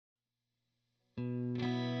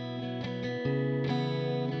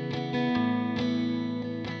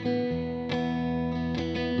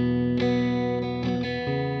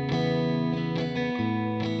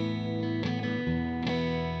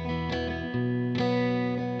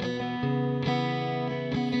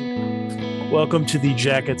Welcome to the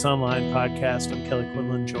Jackets Online podcast. I'm Kelly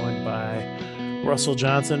Quinlan, joined by Russell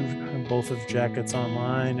Johnson, both of Jackets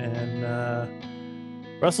Online.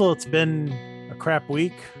 And Russell, it's been a crap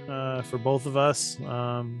week for both of us.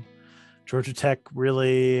 Georgia Tech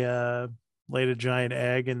really laid a giant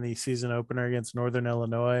egg in the season opener against Northern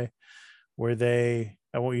Illinois, where they,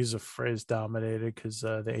 I won't use the phrase dominated because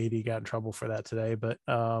the AD got in trouble for that today, but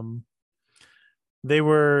they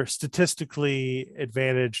were statistically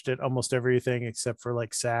advantaged at almost everything except for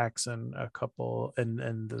like sacks and a couple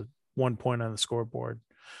and the 1 point on the scoreboard.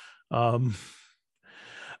 You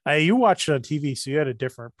watched it on TV, so you had a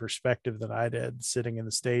different perspective than I did sitting in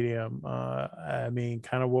the stadium. I mean,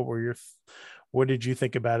 kind of what did you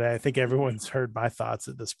think about it? I think everyone's heard my thoughts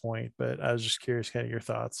at this point, but I was just curious, kind of your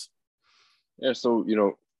thoughts. Yeah, so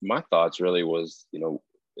my thoughts really was, in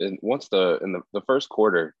the first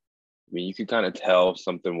quarter, I mean, you could kind of tell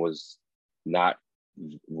something was not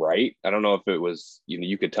right. I don't know if it was,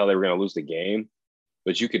 you could tell they were going to lose the game,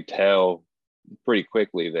 but you could tell pretty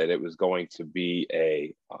quickly that it was going to be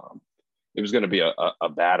a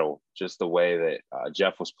battle, just the way that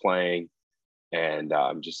Jeff was playing and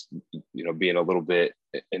just, being a little bit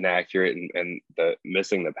inaccurate and the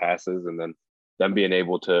missing the passes, and then them being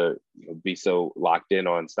able to be so locked in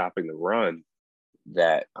on stopping the run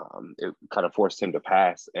that it kind of forced him to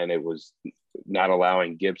pass, and it was not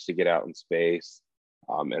allowing Gibbs to get out in space.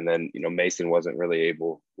 And then, Mason wasn't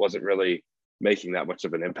really making that much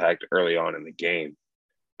of an impact early on in the game.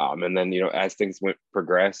 And then, as things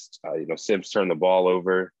progressed, Sims turned the ball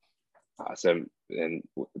over, and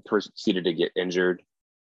proceeded to get injured.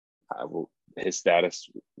 His status,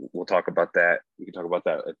 we'll talk about that. We can talk about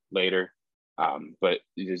that later. But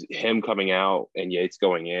him coming out and Yates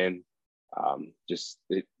going in,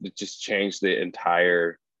 it just changed the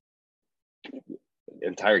entire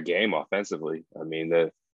game offensively. I mean,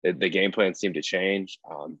 the game plan seemed to change.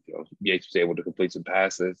 Yates was able to complete some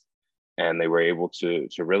passes, and they were able to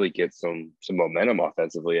really get some momentum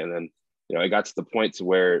offensively. And then, it got to the point to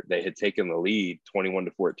where they had taken the lead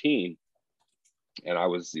 21-14. And I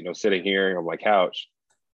was, sitting here on my couch,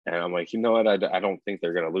 and I'm like, what? I don't think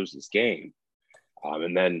they're going to lose this game.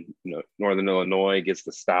 And then, Northern Illinois gets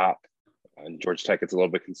the stop, and Georgia Tech gets a little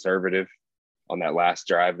bit conservative on that last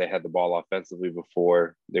drive. They had the ball offensively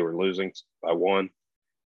before they were losing by one.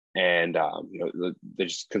 And, they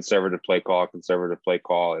just conservative play call.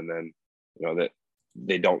 And then, that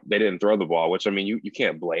they didn't throw the ball, which, I mean, you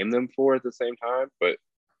can't blame them for at the same time, but,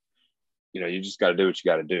 you just got to do what you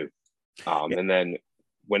got to do. And then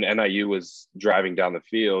when NIU was driving down the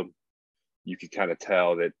field, you could kind of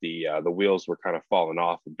tell that the wheels were kind of falling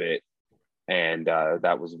off a bit. And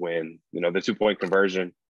that was when, the 2-point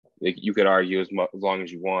conversion, you could argue as long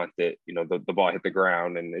as you want that, the ball hit the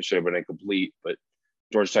ground and it should have been incomplete, but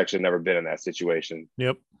Georgia Tech should have never been in that situation.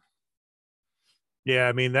 Yep. Yeah,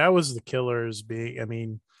 I mean, that was the killers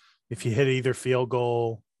if you hit either field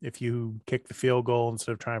goal, if you kick the field goal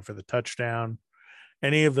instead of trying for the touchdown,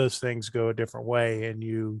 any of those things go a different way and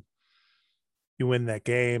you win that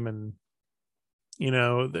game. And,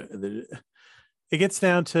 it gets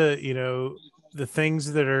down to, the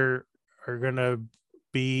things that are going to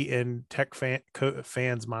be in Tech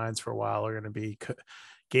fans' minds for a while are going to be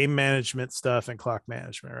game management stuff and clock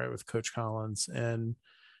management, right, with Coach Collins and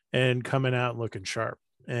coming out looking sharp.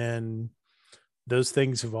 And those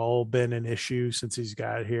things have all been an issue since he's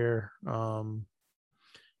got here. I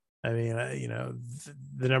mean,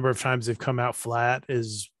 the number of times they've come out flat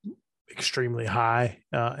is extremely high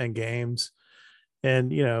in games.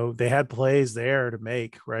 And, they had plays there to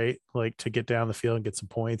make, right? Like to get down the field and get some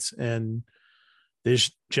points. And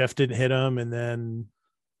Jeff didn't hit them. And then,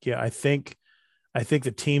 I think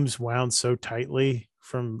the teams wound so tightly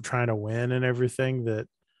from trying to win and everything that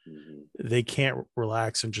they can't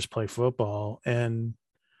relax and just play football. And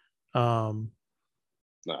I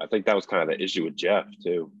think that was kind of the issue with Jeff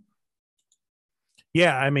too.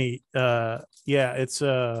 Yeah, I mean, it's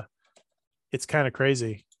kind of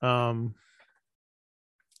crazy.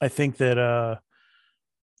 I think that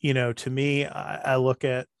to me, I look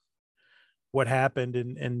at what happened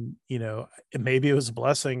and maybe it was a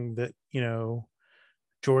blessing that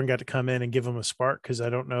Jordan got to come in and give him a spark, because I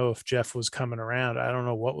don't know if Jeff was coming around. I don't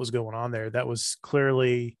know what was going on there. That was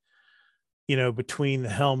clearly between the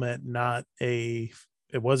helmet, it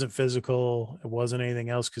wasn't physical. It wasn't anything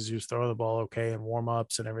else, because he was throwing the ball okay in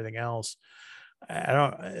warm-ups and everything else.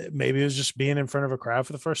 Maybe it was just being in front of a crowd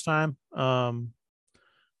for the first time.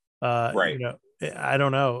 Right. I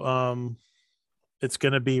don't know. It's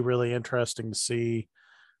going to be really interesting to see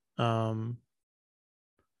kind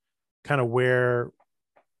of where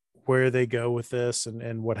where they go with this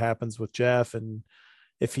and what happens with Jeff. And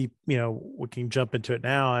if he, we can jump into it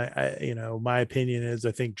now. My opinion is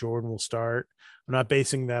I think Jordan will start. I'm not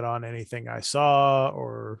basing that on anything I saw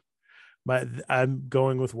but I'm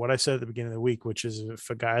going with what I said at the beginning of the week, which is if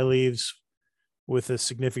a guy leaves with a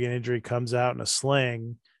significant injury, comes out in a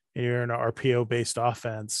sling, and you're in an RPO based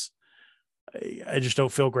offense, I just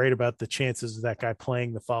don't feel great about the chances of that guy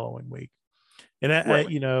playing the following week.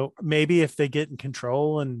 And maybe if they get in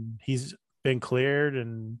control and he's been cleared,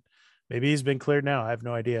 and maybe he's been cleared now, I have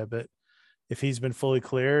no idea. But if he's been fully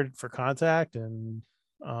cleared for contact and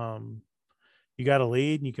you got a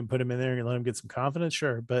lead and you can put him in there and let him get some confidence,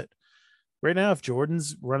 sure. But right now, if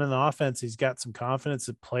Jordan's running the offense, he's got some confidence.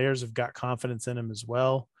 The players have got confidence in him as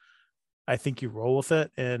well. I think you roll with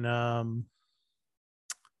it. And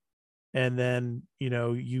then,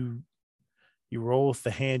 you roll with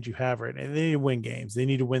the hand you have right now. And they need to win games. They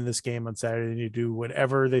need to win this game on Saturday. They need to do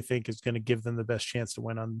whatever they think is going to give them the best chance to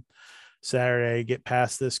win on Saturday, get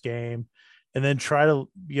past this game, and then try to,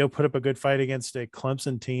 put up a good fight against a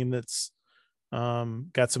Clemson team that's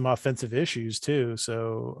got some offensive issues too.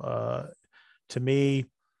 So to me,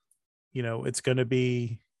 it's going to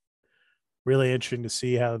be really interesting to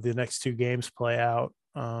see how the next two games play out.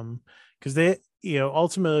 Because they,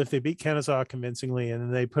 ultimately, if they beat Kennesaw convincingly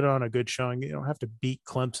and they put on a good showing, you don't have to beat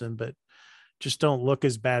Clemson, but just don't look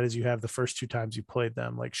as bad as you have the first two times you played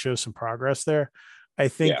them. Like, show some progress there. I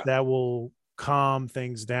think that will calm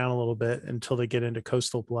things down a little bit until they get into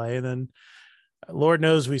coastal play. And then Lord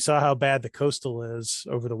knows we saw how bad the coastal is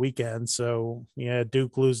over the weekend. So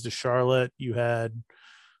Duke lose to Charlotte. You had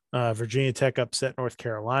Virginia Tech upset North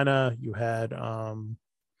Carolina. You had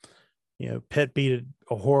Pitt beat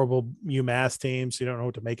a horrible UMass team, so you don't know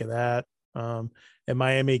what to make of that. And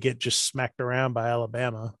Miami get just smacked around by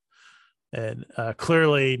Alabama, and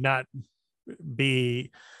clearly not the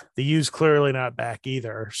U's clearly not back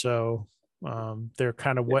either. So they're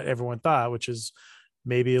kind of what everyone thought, which is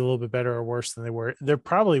maybe a little bit better or worse than they were. They're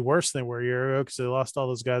probably worse than they were a year ago because they lost all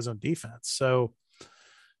those guys on defense. So,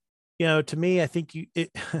 to me, I think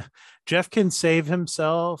Jeff can save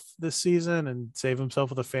himself this season and save himself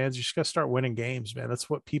with the fans. You just got to start winning games, man. That's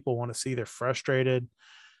what people want to see. They're frustrated.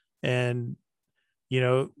 And,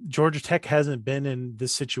 Georgia Tech hasn't been in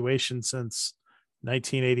this situation since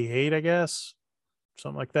 1988, I guess,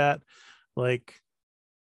 something like that. Like,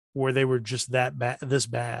 where they were just that bad, this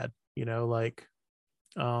bad, I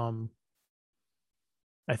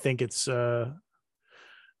think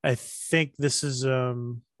I think this is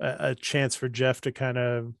a chance for Jeff to kind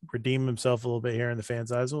of redeem himself a little bit here in the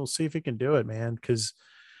fans' eyes. We'll see if he can do it, man, because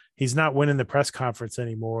he's not winning the press conference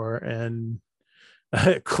anymore. And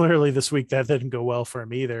clearly this week that didn't go well for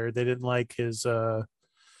him either. They didn't like his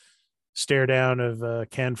stare down of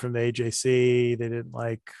Ken from the AJC. They didn't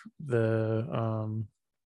like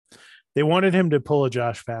they wanted him to pull a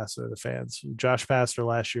Josh Pastner, the fans. Josh Pastner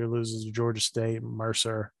last year loses to Georgia State,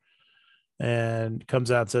 Mercer, and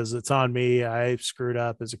comes out and says, it's on me. I screwed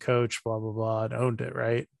up as a coach, blah, blah, blah, and owned it,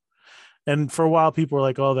 right? And for a while, people were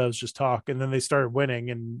like, oh, that was just talk. And then they started winning,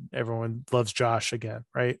 and everyone loves Josh again,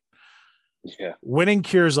 right? Yeah. Winning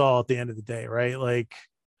cures all at the end of the day, right? Like,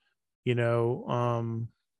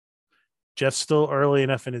 Jeff's still early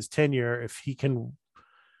enough in his tenure. If he can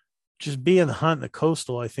just be in the hunt in the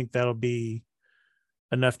coastal, I think that'll be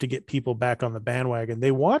enough to get people back on the bandwagon.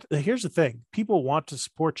 Here's the thing. People want to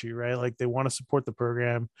support you, right? Like, they want to support the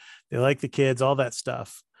program. They like the kids, all that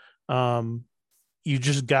stuff. You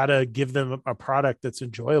just got to give them a product that's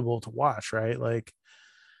enjoyable to watch, right? Like,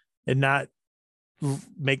 and not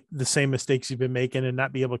make the same mistakes you've been making and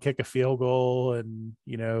not be able to kick a field goal and,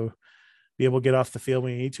 be able to get off the field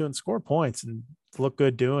when you need to and score points and look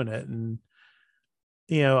good doing it. And,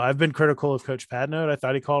 I've been critical of Coach Padnote. I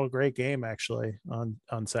thought he called a great game actually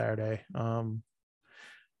on Saturday. I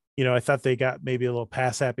thought they got maybe a little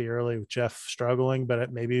pass happy early with Jeff struggling,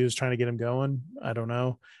 but maybe he was trying to get him going. I don't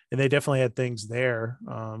know. And they definitely had things there,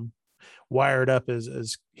 wired up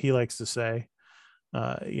as he likes to say,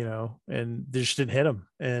 and they just didn't hit him,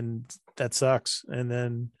 and that sucks. And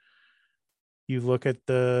then you look at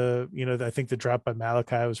I think the drop by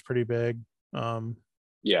Malachi was pretty big.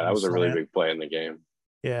 Yeah, that was a really big play in the game.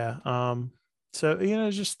 Yeah. So,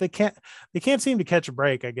 just they can't seem to catch a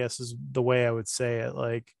break, I guess is the way I would say it.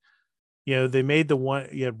 Like, they made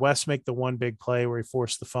you had West make the one big play where he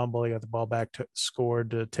forced the fumble. He got the ball back,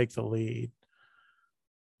 scored to take the lead.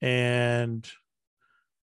 And,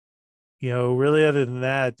 really other than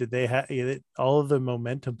that, did they have all of the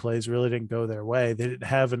momentum plays really didn't go their way. They didn't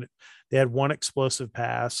have they had one explosive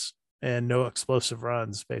pass and no explosive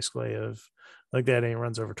runs, basically, of like that. Any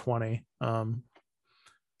runs over 20.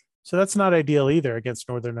 So that's not ideal either against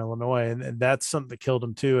Northern Illinois. And that's something that killed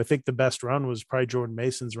him too. I think the best run was probably Jordan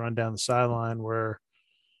Mason's run down the sideline where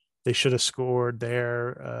they should have scored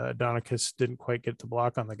there. Adonicus didn't quite get the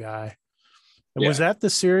block on the guy. And was Yeah, that the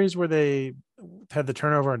series where they had the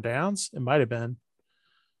turnover on downs? It might have been.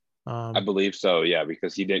 I Um, believe so. Yeah,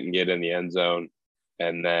 because he didn't get in the end zone,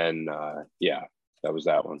 and then yeah, that was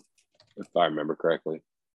that one, if I remember correctly.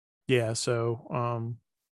 yeah. So,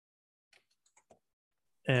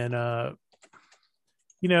 and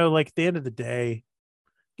like at the end of the day,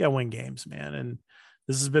 you gotta win games, man. And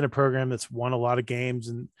this has been a program that's won a lot of games,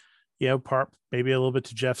 and part maybe a little bit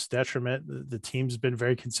to Jeff's detriment. The team's been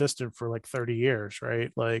very consistent for like 30 years,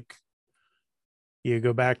 right? Like you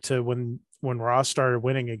go back to when Ross started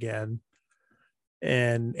winning again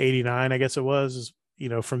in '89, I guess it was.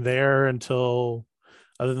 From there until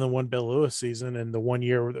other than the one Bill Lewis season and the one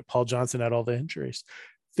year that Paul Johnson had all the injuries,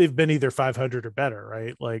 they've been either 500 or better,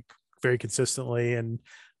 right? Like very consistently and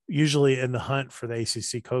usually in the hunt for the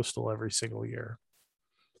ACC Coastal every single year.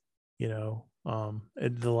 In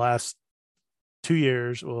the last 2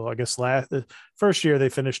 years, well, I guess the first year they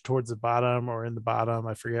finished towards the bottom or in the bottom,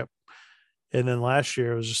 I forget. And then last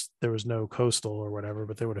year it was just there was no Coastal or whatever,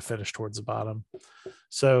 but they would have finished towards the bottom.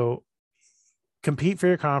 So compete for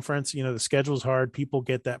your conference. The schedule's hard. People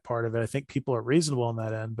get that part of it. I think people are reasonable on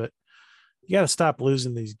that end, but you got to stop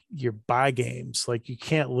losing your buy games. Like you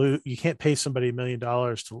can't pay somebody $1 million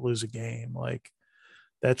to lose a game. Like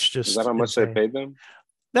that's Is that just how much they insane. paid them?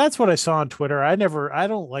 That's what I saw on Twitter. I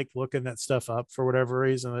don't like looking that stuff up for whatever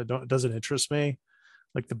reason. It doesn't interest me,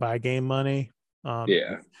 like the buy game money. Um,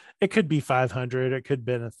 Yeah, it could be 500. It could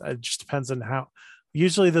be, it just depends on how,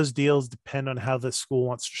 usually those deals depend on how the school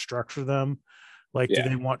wants to structure them. Like, do yeah.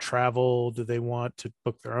 they want travel? Do they want to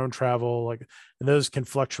book their own travel? Like, and those can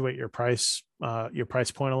fluctuate your price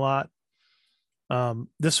point a lot.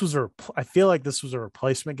 I feel like this was a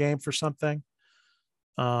replacement game for something.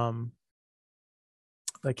 Um,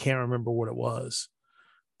 I can't remember what it was.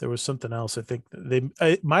 There was something else. I think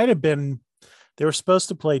it might have been, they were supposed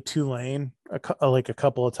to play Tulane like a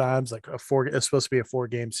couple of times, like it's supposed to be a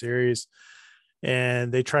 4-game series.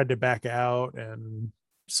 And they tried to back out and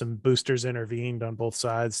some boosters intervened on both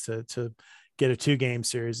sides to get a 2-game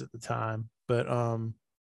series at the time. But,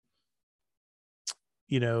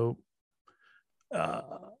 you know, uh,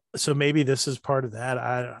 so maybe this is part of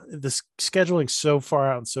that. This scheduling so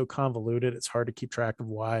far out and so convoluted, it's hard to keep track of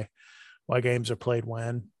why games are played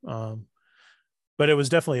when. But it was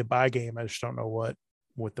definitely a buy game. I just don't know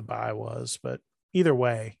what the buy was. But either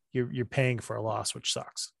way, you're paying for a loss, which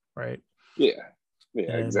sucks, right? Yeah,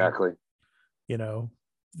 yeah, And exactly. you know,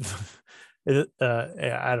 I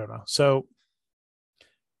don't know. So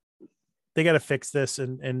they got to fix this,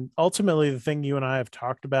 and ultimately, the thing you and I have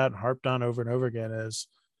talked about and harped on over and over again is,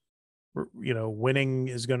 winning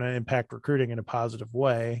is going to impact recruiting in a positive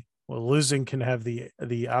way. Well, losing can have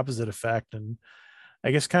the opposite effect, and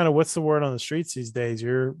I guess kind of what's the word on the streets these days?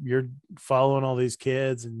 You're following all these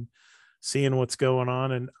kids and seeing what's going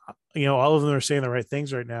on, and all of them are saying the right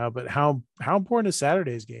things right now. But how important is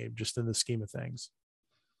Saturday's game just in the scheme of things?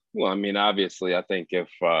 Well, I mean, obviously, I think if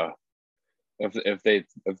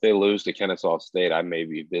they lose to Kennesaw State, I may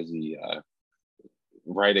be busy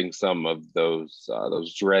writing some of those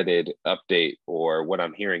dreaded update or what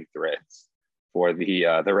I'm hearing threads for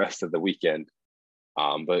the rest of the weekend.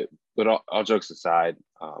 But all jokes aside,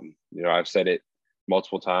 I've said it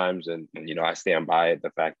multiple times, and I stand by it.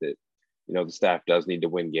 The fact that the staff does need to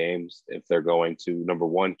win games if they're going to, number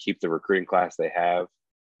one, keep the recruiting class they have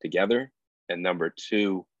together, and number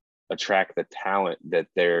two, attract the talent that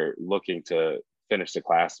they're looking to finish the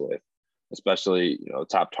class with, especially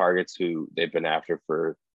top targets who they've been after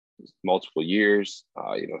for multiple years.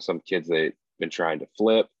 Some kids they've been trying to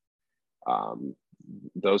flip. Um,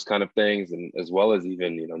 those kind of things, and as well as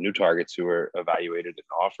even new targets who are evaluated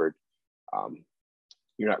and offered. Um,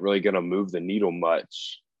 you're not really going to move the needle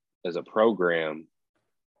much as a program,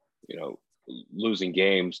 you know, losing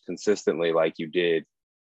games consistently like you did,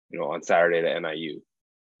 on Saturday to NIU.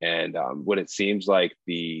 And what it seems like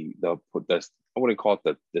the I wouldn't call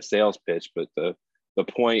it the sales pitch, but the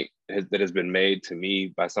point that has been made to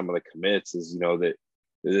me by some of the commits is that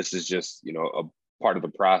this is just a part of the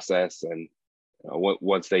process, and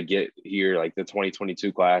once they get here, like the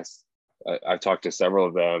 2022 class, I've talked to several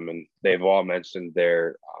of them, and they've all mentioned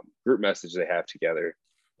their group message they have together.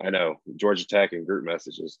 I know Georgia Tech and group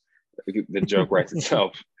messages, the joke writes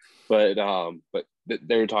itself, but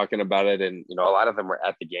they were talking about it, and a lot of them were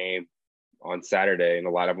at the game on Saturday, and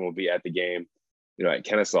a lot of them will be at the game, at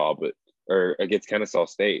Kennesaw, or against Kennesaw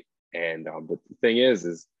State. And but the thing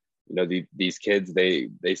is these kids, they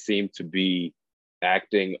seem to be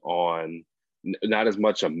acting on not as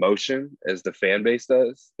much emotion as the fan base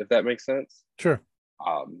does, if that makes sense. Sure.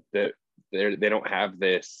 That they don't have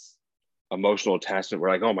this emotional attachment. We're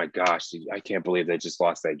like, oh my gosh, I can't believe they just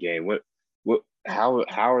lost that game. How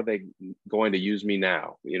are they going to use me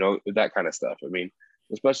now? That kind of stuff. I mean,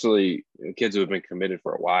 especially kids who have been committed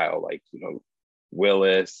for a while, like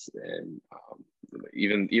Willis and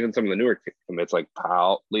even some of the newer commits like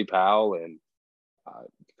Lee Powell and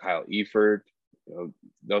Kyle Eford,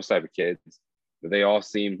 those type of kids.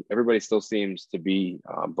 Everybody still seems to be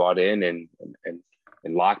bought in and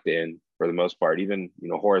locked in for the most part. Even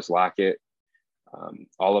Horace Lockett,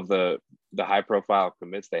 all of the high profile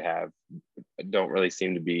commits they have don't really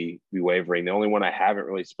seem to be wavering. The only one I haven't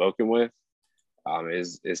really spoken with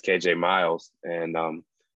is KJ Miles, and I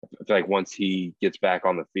feel like once he gets back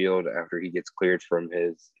on the field after he gets cleared from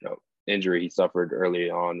his injury he suffered early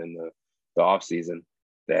on in the off season,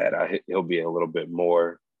 that he'll be a little bit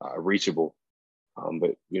more reachable.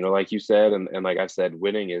 But like you said, and like I said,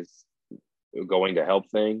 winning is going to help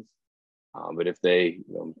things. But if they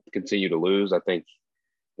continue to lose, I think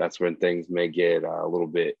that's when things may get a little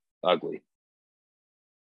bit ugly.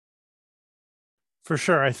 For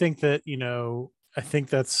sure. I think that,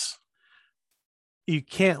 that's, you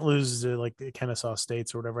can't lose to like the Kennesaw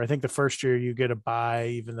States or whatever. I think the first year you get a bye,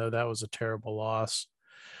 even though that was a terrible loss.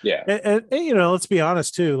 Yeah. And let's be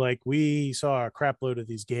honest too. Like, we saw a crap load of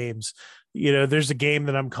these games. There's a game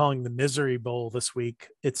that I'm calling the Misery Bowl this week.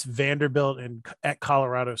 It's Vanderbilt and at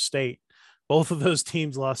Colorado State. Both of those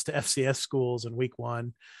teams lost to FCS schools in week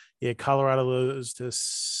one. Yeah, Colorado lose to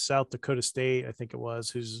South Dakota State, I think it was,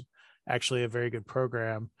 who's actually a very good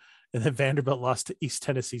program. And then Vanderbilt lost to East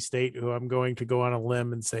Tennessee State, who I'm going to go on a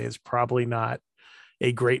limb and say is probably not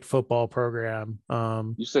a great football program.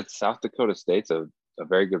 You said South Dakota State's a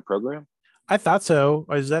very good program? I thought so.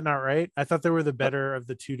 Is that not right? I thought they were the better of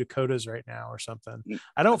the two Dakotas right now or something.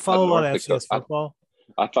 I don't follow a lot of FCS football.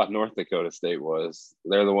 I thought North Dakota State was.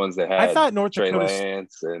 They're the ones that had I thought North Trey Dakota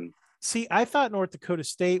Lance and See, I thought North Dakota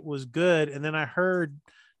State was good, and then I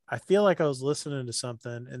feel like I was listening to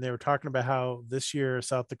something, and they were talking about how this year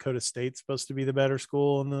South Dakota State's supposed to be the better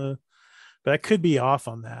school but I could be off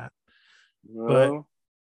on that. No.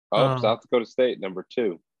 But South Dakota State number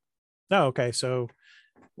 2. No, okay, so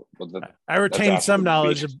I retained some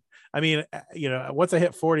knowledge of. I mean, once I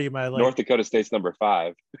hit 40, North Dakota State's number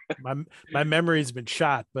 5. my memory's been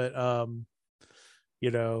shot, but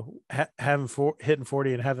hitting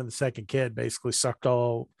 40 and having the second kid basically sucked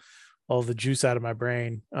all the juice out of my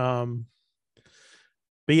brain. But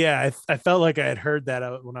yeah, I felt like I had heard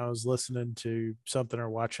that when I was listening to something or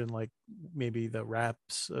watching like maybe the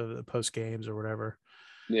wraps of the post games or whatever.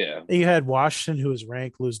 Yeah. You had Washington, who was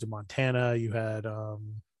ranked, lose to Montana. You had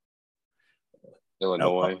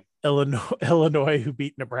Illinois, who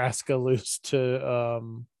beat Nebraska, lose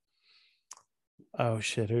to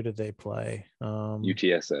who did they play?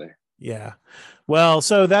 UTSA. Yeah. Well,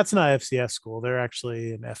 so that's not FCS school. They're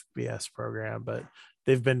actually an FBS program, but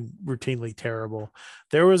they've been routinely terrible.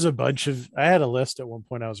 There was a bunch of, I had a list at one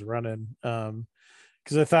point I was running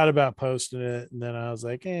because I thought about posting it, and then I was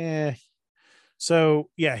like, So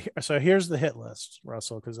here's the hit list,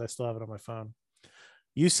 Russell, because I still have it on my phone.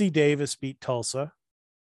 UC Davis beat Tulsa,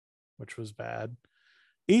 which was bad.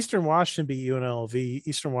 Eastern Washington beat UNLV.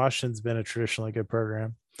 Eastern Washington's been a traditionally good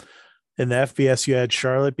program. In the FBS, you had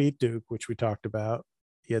Charlotte beat Duke, which we talked about.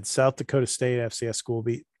 You had South Dakota State FCS school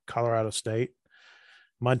beat Colorado State.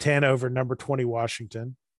 Montana over number 20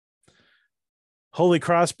 Washington. Holy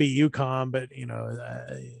Cross beat UConn, but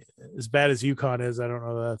as bad as UConn is, I don't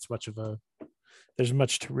know that's there's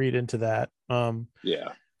much to read into that. Yeah.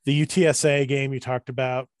 The UTSA game you talked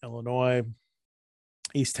about, Illinois.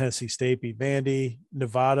 East Tennessee State beat Vandy.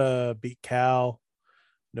 Nevada beat Cal.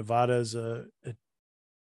 Nevada's a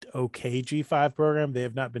okay G5 program. They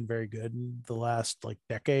have not been very good in the last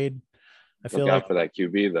decade. I feel like for that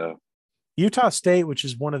QB though. Utah State, which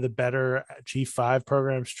is one of the better G5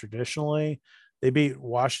 programs traditionally, they beat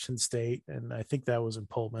Washington State, and I think that was in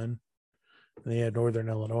Pullman. And they had Northern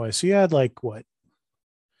Illinois. So you had 1,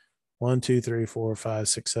 2, 3, 4, 5,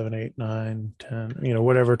 6, 7, 8, 9, 10,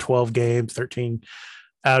 whatever, 12 games, 13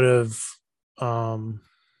 out of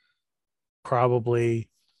probably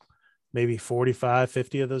maybe 45,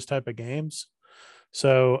 50 of those type of games.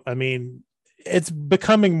 So, I mean, it's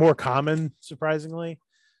becoming more common, surprisingly.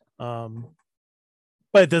 But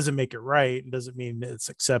it doesn't make it right. It doesn't mean it's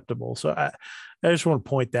acceptable. So I just want to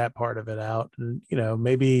point that part of it out. And,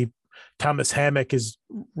 maybe Thomas Hammock has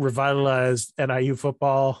revitalized NIU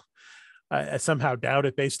football. I somehow doubt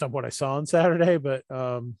it based on what I saw on Saturday, but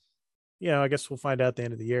I guess we'll find out at the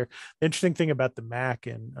end of the year. The interesting thing about the MAC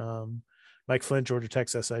and Mike Flynn, Georgia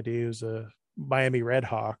Tech's SID, who's a Miami Red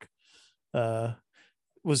Hawk,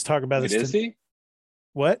 was talking about Wait, this. is he?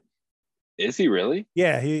 What? Is he really?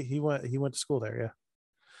 Yeah, he went to school there. Yeah.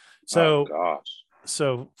 Oh So gosh.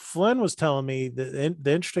 Flynn was telling me that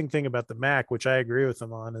the interesting thing about the MAC, which I agree with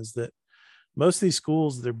him on, is that most of these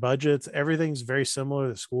schools, their budgets, everything's very similar.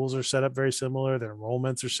 The schools are set up very similar. Their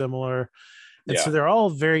enrollments are similar. And so Yeah. they're all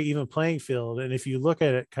very even playing field. And if you look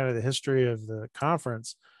at it, kind of the history of the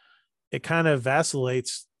conference, it kind of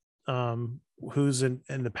vacillates who's in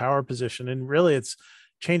the power position. And really it's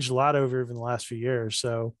changed a lot over even the last few years.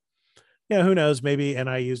 So, who knows? Maybe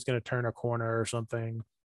NIU is going to turn a corner or something,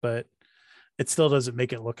 but it still doesn't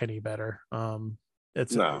make it look any better.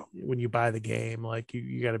 It's No. when you buy the game, like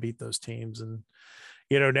you got to beat those teams. And,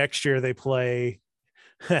 next year they play,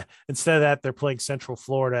 instead of that, they're playing Central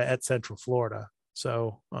Florida at Central Florida.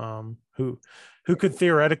 So who could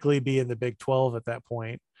theoretically be in the Big 12 at that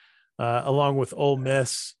point, along with Ole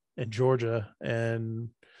Miss and Georgia.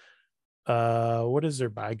 And what is their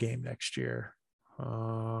bye game next year?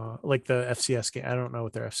 Like the FCS game. I don't know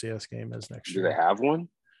what their FCS game is next Do year. they have one?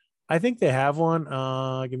 I think they have one.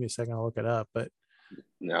 Give me a second. I'll look it up. But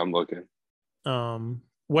No, I'm looking.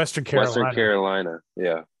 Western Carolina. Western Carolina.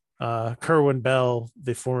 Yeah. Kerwin Bell,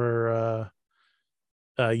 the former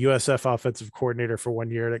USF offensive coordinator for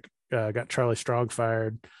 1 year that got Charlie Strong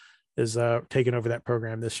fired, is taking over that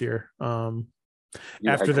program this year.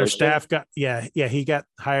 After their staff he got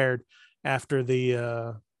hired after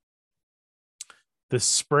the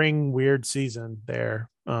spring weird season there.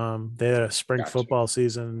 They had a spring football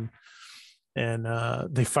season, and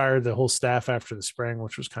they fired the whole staff after the spring,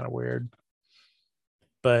 which was kind of weird.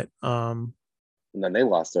 But and then they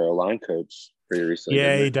lost their line coach pretty recently.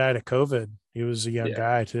 Yeah, he died of COVID. He was a young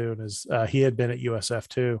guy too, and he had been at USF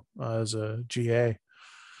too as a GA.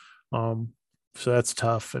 So that's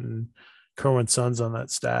tough. And Kerwin's son's on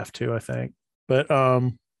that staff too, I think. But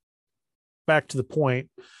back to the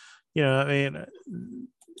point, I mean,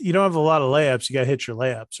 you don't have a lot of layups. You got to hit your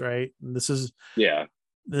layups, right? And this is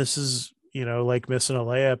like missing a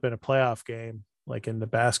layup in a playoff game, like in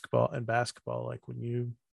basketball. Like when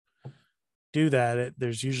you do that,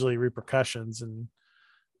 there's usually repercussions. And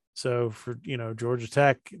so for Georgia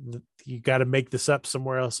Tech, you got to make this up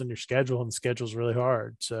somewhere else in your schedule, and the schedule's really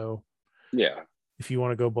hard. So if you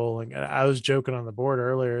want to go bowling, and I was joking on the board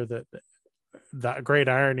earlier that the great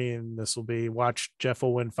irony in this will be watch Jeff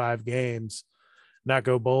will win 5 games, not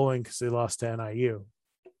go bowling because they lost to NIU.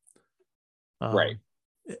 Right.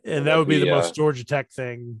 And that would be the most Georgia Tech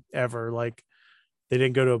thing ever. Like they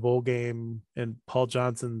didn't go to a bowl game in Paul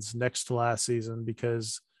Johnson's next to last season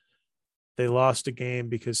because they lost a game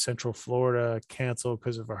because Central Florida canceled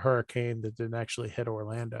because of a hurricane that didn't actually hit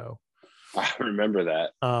Orlando. I remember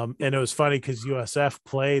that. And it was funny because USF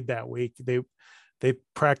played that week. They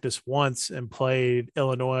practiced once and played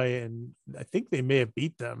Illinois, and I think they may have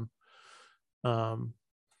beat them. But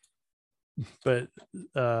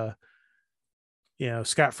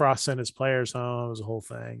Scott Frost sent his players home. It was a whole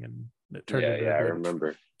thing, and it turned I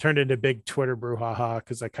remember. Turned into big Twitter brouhaha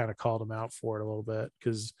because I kind of called him out for it a little bit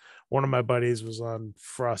because one of my buddies was on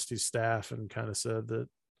Frosty's staff and kind of said that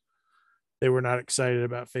they were not excited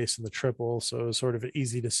about facing the triple, so it was sort of an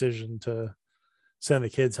easy decision to send the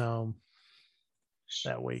kids home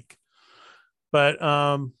that week. But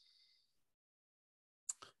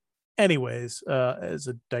anyways, as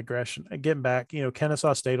a digression, getting back,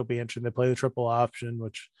 Kennesaw State will be interesting. They play the triple option,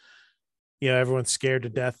 which everyone's scared to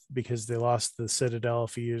death because they lost the Citadel a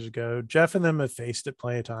few years ago. Jeff and them have faced it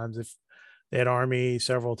plenty of times. If they had Army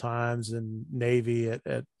several times and Navy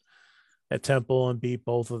at Temple and beat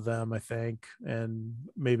both of them, I think, and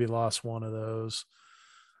maybe lost one of those.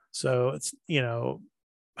 So it's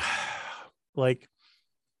like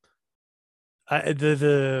I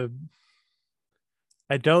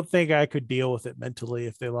don't think I could deal with it mentally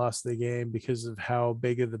if they lost the game because of how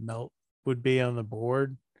big of the melt would be on the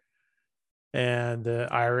board. And the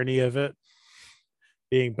irony of it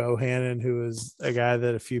being Bohannon, who is a guy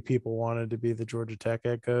that a few people wanted to be the Georgia Tech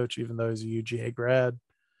head coach, even though he's a UGA grad.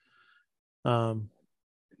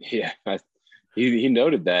 He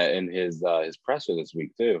noted that in his presser this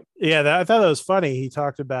week too. Yeah, I thought that was funny. He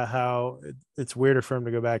talked about how it's weirder for him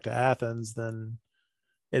to go back to Athens than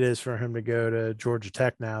it is for him to go to Georgia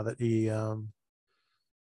Tech now that he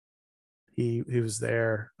was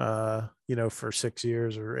there, for 6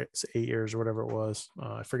 years or 8 years or whatever it was.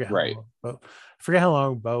 I forget how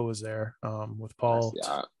long Bo was there with Paul.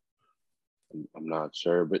 Yeah, I'm not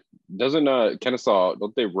sure, but doesn't Kennesaw,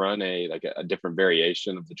 don't they run a different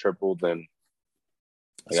variation of the triple than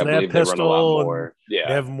Like So I they have believe they run a lot pistol and more. they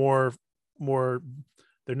Yeah, have more.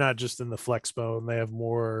 They're not just in the flex bone. They have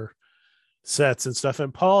more sets and stuff.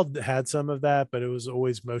 And Paul had some of that, but it was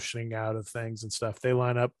always motioning out of things and stuff. They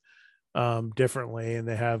line up differently, and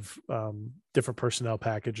they have different personnel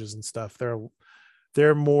packages and stuff.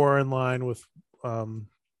 They're more in line with um,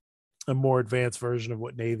 a more advanced version of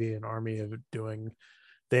what Navy and Army are doing.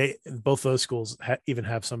 They both those schools even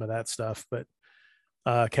have some of that stuff, but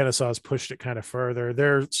Kennesaw's pushed it kind of further.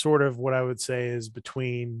 They're sort of what I would say is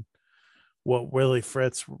between what Willie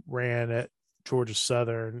Fritz ran at Georgia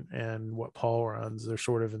Southern and what Paul runs. They're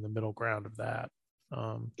sort of in the middle ground of that.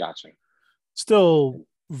 gotcha. Still,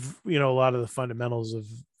 a lot of the fundamentals of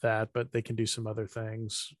that, but they can do some other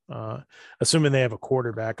things. Assuming they have a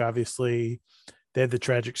quarterback, obviously they had the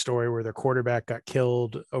tragic story where their quarterback got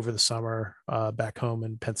killed over the summer back home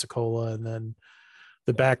in Pensacola. And then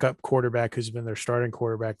the backup quarterback, who's been their starting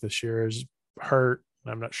quarterback this year, is hurt.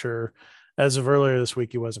 I'm not sure. As of earlier this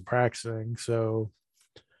week, he wasn't practicing. So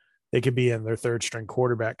they could be in their third string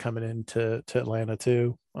quarterback coming into Atlanta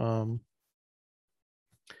too.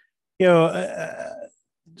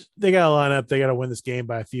 They got to line up. They got to win this game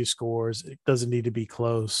by a few scores. It doesn't need to be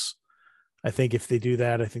close. I think if they do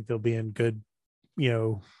that, I think they'll be in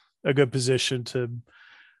a good position to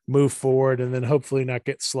move forward and then hopefully not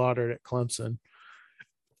get slaughtered at Clemson.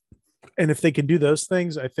 And if they can do those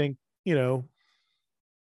things, I think,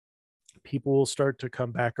 people will start to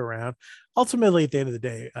come back around. Ultimately, at the end of the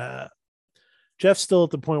day, Jeff's still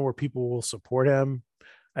at the point where people will support him.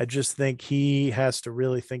 I just think he has to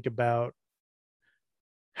really think about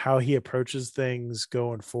how he approaches things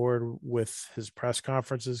going forward with his press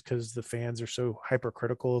conferences, because the fans are so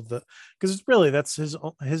hypercritical of because it's really, that's his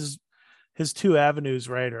two avenues,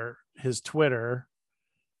 right? Or his Twitter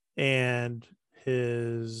and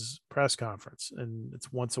his press conference. And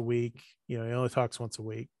it's once a week, he only talks once a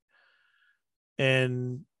week.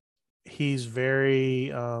 And he's very,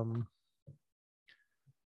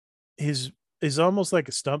 he's almost like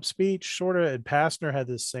a stump speech sort of. And Pastner had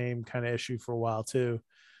this same kind of issue for a while too.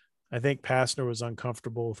 I think Pastner was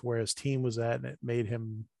uncomfortable with where his team was at, and it made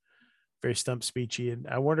him very stump speechy. And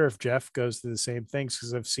I wonder if Jeff goes through the same things,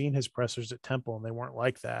 because I've seen his pressers at Temple and they weren't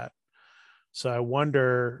like that. So I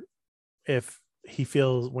wonder if he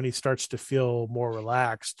feels, when he starts to feel more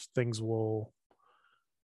relaxed, things will,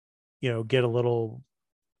 get a little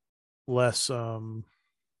less formulaic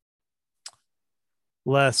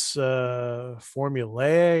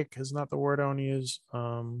is not the word I want to use.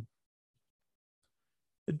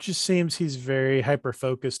 It just seems he's very hyper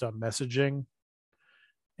focused on messaging,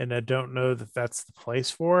 and I don't know that that's the place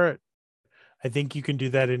for it. I think you can do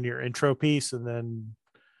that in your intro piece and then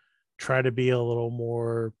try to be a little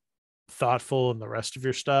more thoughtful in the rest of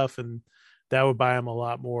your stuff, and that would buy him a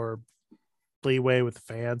lot more leeway with the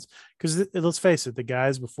fans. Because let's face it, the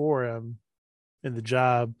guys before him in the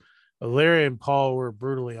job, Larry and Paul, were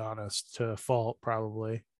brutally honest to a fault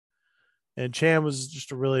probably, and Chan was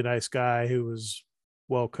just a really nice guy who was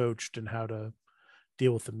well coached in how to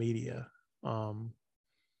deal with the media. And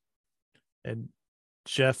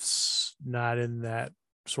Jeff's not in that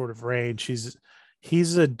sort of range. He's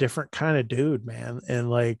a different kind of dude, man, and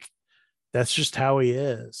like that's just how he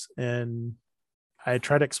is. And I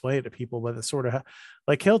try to explain it to people, but it's sort of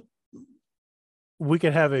like we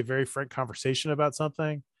could have a very frank conversation about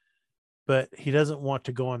something, but he doesn't want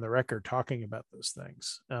to go on the record talking about those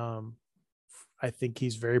things. I think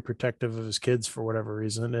he's very protective of his kids for whatever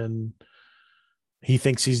reason, and he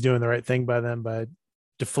thinks he's doing the right thing by them by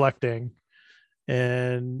deflecting.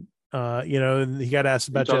 And and he got asked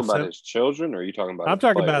Are you about talking Jeff about Sim. his children, or are you talking about I'm his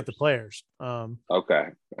talking about players? the players. Okay.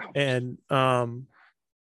 And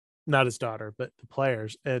not his daughter, but the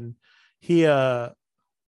players. And he like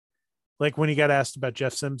when he got asked about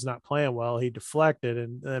Jeff Sims not playing well, he deflected,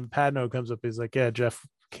 and then Padno comes up, he's like, yeah, Jeff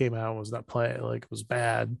came out and was not playing, like it was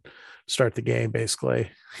bad, start the game basically.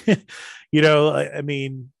 I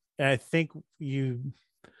mean, I think you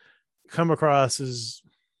come across as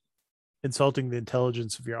insulting the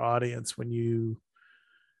intelligence of your audience when you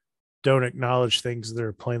don't acknowledge things that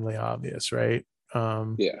are plainly obvious, right?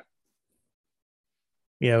 Yeah.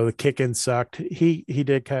 The kick-in sucked. He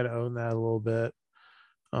did kind of own that a little bit.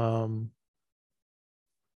 um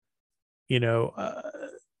you know uh,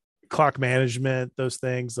 Clock management, those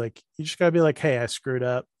things, like you just gotta be like, hey, I screwed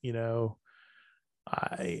up.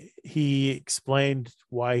 He explained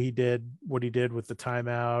why he did what he did with the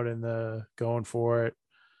timeout and the going for it.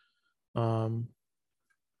 um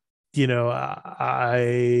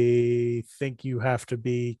I think you have to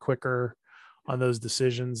be quicker on those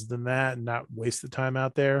decisions than that and not waste the time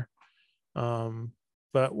out there. um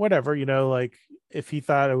but whatever, like if he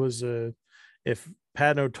thought it was if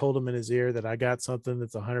Patno told him in his ear that I got something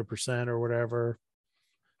that's 100% or whatever,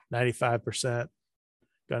 95%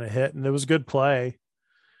 gonna hit, and it was good play.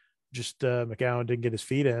 Just McGowan didn't get his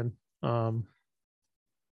feet in.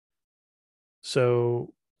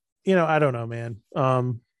 So, I don't know, man.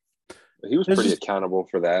 He was pretty accountable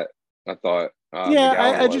for that. I thought yeah, McGowan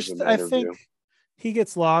I was just in the I interview. think he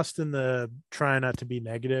gets lost in the trying not to be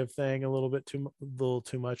negative thing a little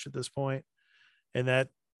too much at this point, and that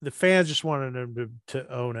the fans just wanted him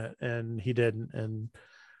to own it, and he didn't, and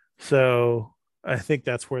so I think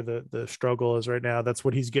that's where the struggle is right now. That's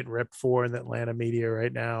what he's getting ripped for in the Atlanta media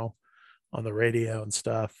right now on the radio and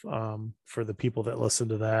stuff, for the people that listen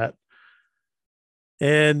to that.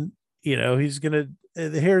 And he's gonna.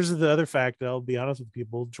 Here's the other fact. I'll be honest with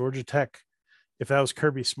people. Georgia Tech, if that was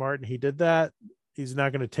Kirby Smart and he did that, he's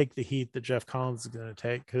not going to take the heat that Jeff Collins is going to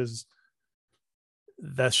take, because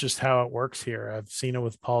that's just how it works here. I've seen it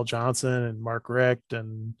with Paul Johnson and Mark Richt,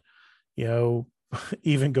 and you know,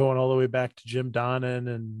 even going all the way back to Jim Donnan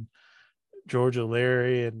and George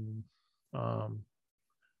O'Leary and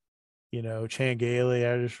Chan Gailey.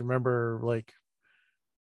 I just remember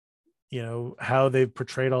how they've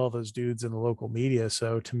portrayed all those dudes in the local media.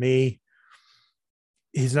 So to me,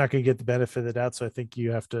 he's not going to get the benefit of the doubt. So I think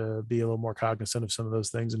you have to be a little more cognizant of some of those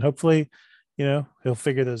things, and hopefully, he'll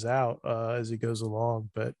figure those out as he goes along.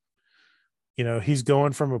 But he's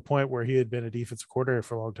going from a point where he had been a defensive coordinator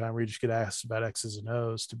for a long time, where you just get asked about X's and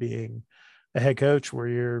O's, to being a head coach where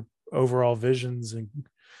your overall visions and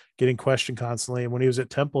getting questioned constantly. And when he was at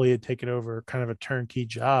Temple, he had taken over kind of a turnkey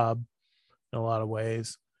job in a lot of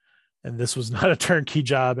ways. And this was not a turnkey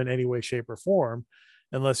job in any way, shape, or form,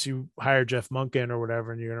 unless you hire Jeff Monken or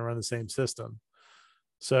whatever, and you're going to run the same system.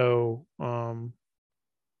 So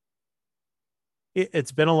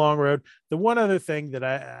it's been a long road. The one other thing that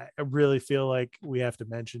I really feel like we have to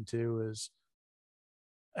mention too is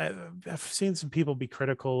I've seen some people be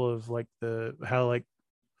critical of how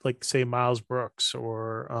say Miles Brooks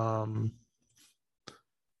or I'm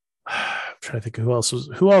trying to think of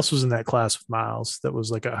who else was in that class with Miles that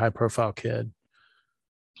was like a high profile kid.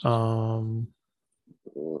 High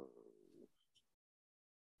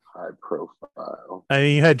profile. I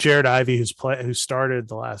mean, you had Jared Ivey who started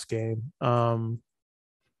the last game. Tyson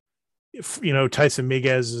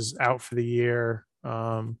Miguez is out for the year.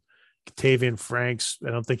 Tavian Franks, I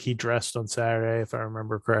don't think he dressed on Saturday, if I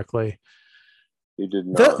remember correctly. He did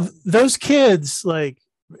not. Those kids,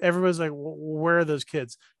 everybody's like, where are those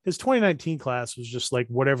kids? His 2019 class was just like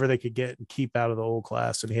whatever they could get and keep out of the old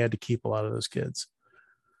class, and he had to keep a lot of those kids.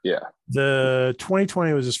 Yeah. The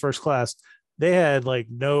 2020 was his first class. They had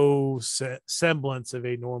no semblance of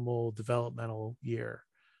a normal developmental year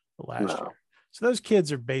last year. So those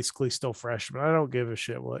kids are basically still freshmen. I don't give a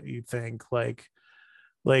shit what you think.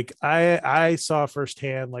 I saw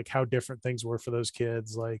firsthand how different things were for those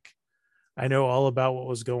kids. I know all about what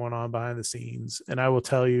was going on behind the scenes. And I will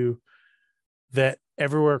tell you that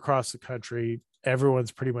everywhere across the country,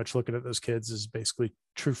 everyone's pretty much looking at those kids as basically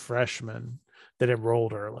true freshmen that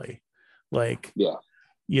enrolled early.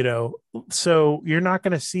 So you're not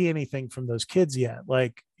going to see anything from those kids yet.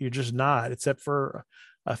 You're just not, except for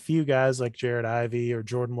a few guys like Jared Ivey or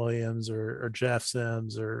Jordan Williams or Jeff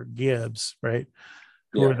Sims or Gibbs, right?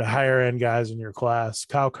 Who are the higher end guys in your class.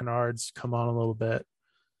 Kyle Kennard's come on a little bit.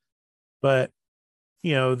 But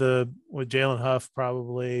with Jalen Huff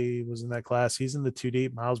probably was in that class. He's in the 2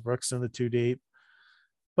 deep. Miles Brooks in the 2 deep.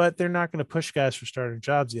 But they're not going to push guys for starting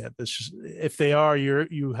jobs yet. That's just, if they are,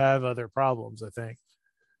 you have other problems, I think,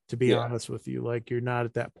 to be honest with you. You're not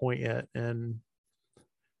at that point yet. And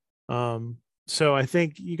so I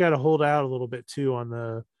think you got to hold out a little bit too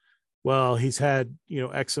on he's had,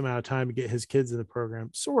 X amount of time to get his kids in the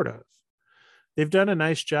program. Sort of. They've done a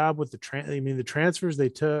nice job with the transfers they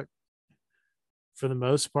took, for the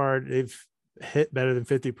most part, they've hit better than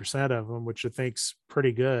 50% of them, which I think's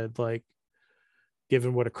pretty good.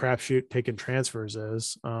 Given what a crapshoot taking transfers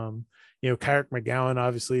is. Kyrick McGowan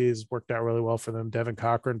obviously has worked out really well for them. Devin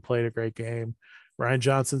Cochran played a great game. Ryan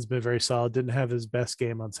Johnson's been very solid. Didn't have his best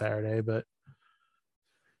game on Saturday, but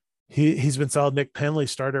he's been solid. Nick Penley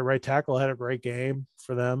started at right tackle, had a great game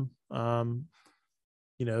for them.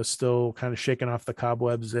 Still kind of shaking off the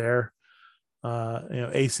cobwebs there.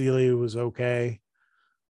 Ace Ely was okay.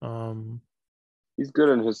 He's good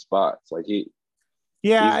in his spots.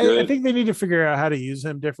 I think they need to figure out how to use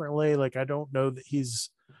him differently. I don't know that he's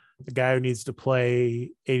the guy who needs to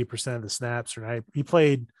play 80% of the snaps, right? He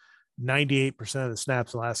played 98% of the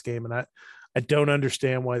snaps in the last game, and I don't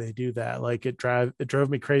understand why they do that. It drove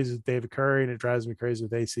me crazy with David Curry, and it drives me crazy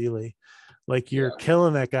with Ace Ely. Like you're Yeah.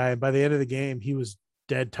 killing that guy. And by the end of the game, he was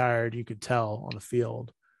dead tired. You could tell on the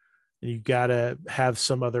field. And you got to have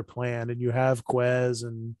some other plan. And you have Quez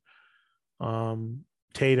and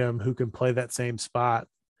Tatum who can play that same spot.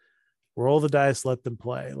 Roll the dice, let them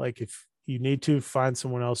play. Like if you need to find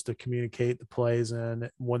someone else to communicate the plays in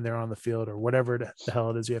when they're on the field or whatever the hell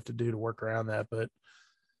it is you have to do to work around that. But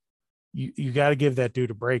you got to give that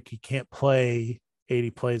dude a break. He can't play 80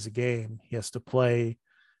 plays a game. He has to play.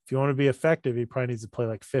 If you want to be effective, he probably needs to play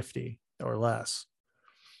like 50 or less.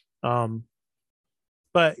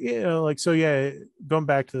 But like, so yeah, going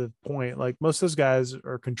back to the point, like most of those guys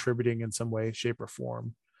are contributing in some way, shape, or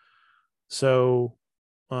form. So,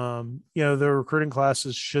 the recruiting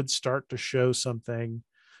classes should start to show something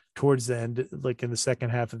towards the end, like in the second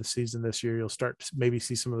half of the season this year. You'll start to maybe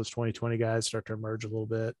see some of those 2020 guys start to emerge a little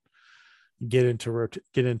bit, get into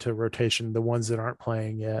rotation, the ones that aren't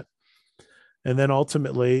playing yet. And then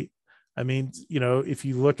ultimately, I mean, if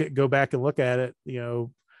you go back and look at it,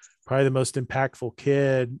 probably the most impactful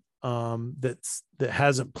kid that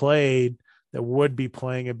hasn't played that would be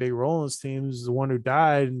playing a big role in this team is the one who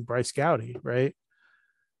died, and Bryce Gowdy, right?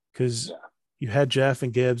 Because you had Jeff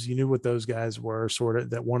and Gibbs, you knew what those guys were, sort of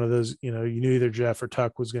that one of those, you knew either Jeff or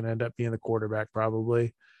Tuck was going to end up being the quarterback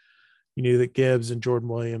probably. You knew that Gibbs and Jordan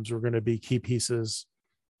Williams were going to be key pieces.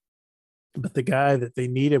 But the guy that they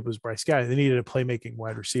needed was Bryce Gowdy. They needed a playmaking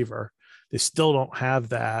wide receiver. They still don't have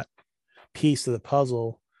that piece of the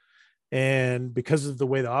puzzle. And because of the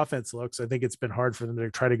way the offense looks, I think it's been hard for them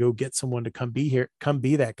to try to go get someone to come be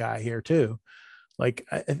that guy here too. Like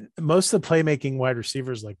most of the playmaking wide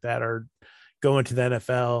receivers like that are going to the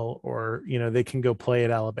NFL, or, they can go play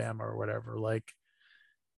at Alabama or whatever. Like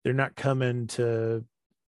they're not coming to,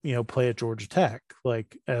 play at Georgia Tech,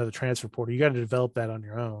 like out of the transfer portal. You got to develop that on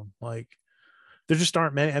your own. Like there just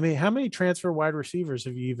aren't many. I mean, how many transfer wide receivers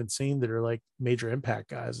have you even seen that are like major impact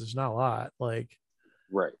guys? There's not a lot. Like,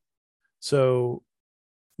 right. So,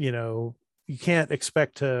 you can't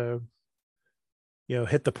expect to,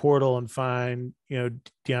 hit the portal and find,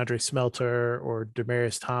 DeAndre Smelter or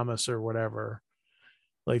Demarius Thomas or whatever,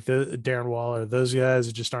 like the Darren Waller. Those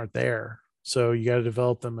guys just aren't there. So you got to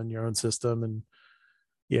develop them in your own system. And,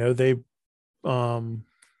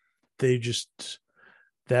 they just,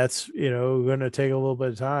 that's, going to take a little bit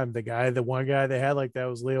of time. The one guy they had like that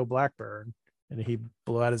was Leo Blackburn, and he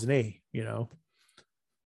blew out his knee,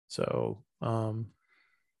 So I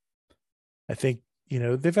think,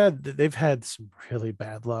 they've had some really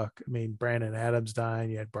bad luck. I mean, Brandon Adams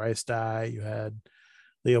dying, you had Bryce die, you had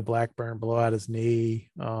Leo Blackburn blow out his knee.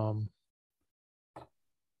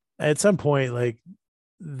 At some point, like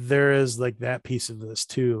there is like that piece of this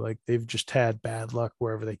too. Like they've just had bad luck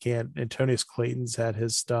wherever they can. Antonius Clayton's had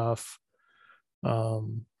his stuff.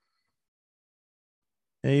 And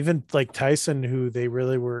even like Tyson, who they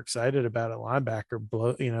really were excited about at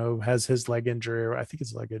linebacker, has his leg injury, or I think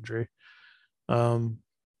it's leg injury. Keon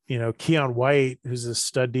White, who's a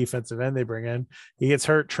stud defensive end they bring in, he gets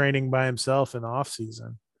hurt training by himself in the off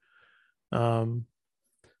season.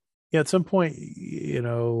 At some point,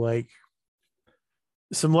 like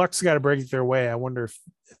some luck's got to break their way. I wonder if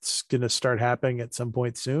it's going to start happening at some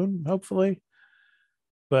point soon, hopefully.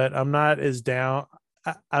 But I'm not as down.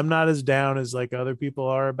 I'm not as down as like other people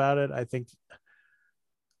are about it. I think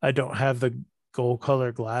I don't have the gold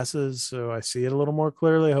color glasses, so I see it a little more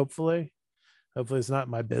clearly. Hopefully it's not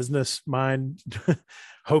my business mind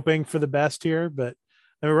hoping for the best here. But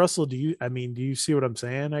I mean, Russell, do you see what I'm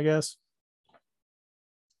saying? I guess.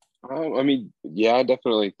 I mean, yeah, I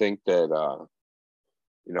definitely think that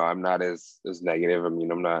I'm not as negative. I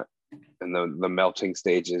mean, I'm not in the melting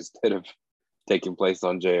stages that have taken place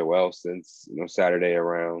on JOL since Saturday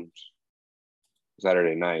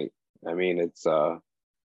night. I mean, it's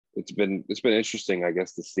been interesting, I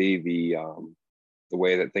guess, to see the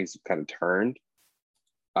way that things have kind of turned.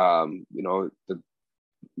 The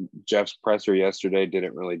Jeff's presser yesterday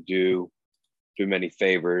didn't really do many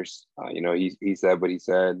favors. He said what he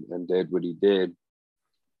said and did what he did,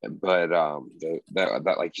 but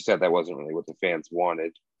that like you said, that wasn't really what the fans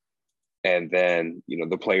wanted. And then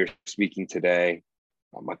the players speaking today,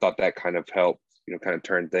 I thought that kind of helped, kind of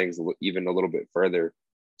turn things even a little bit further,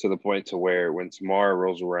 to the point to where when tomorrow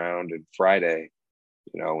rolls around and Friday,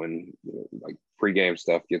 and like pregame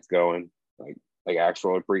stuff gets going, like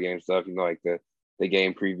actual pregame stuff, like the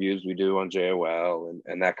game previews we do on JOL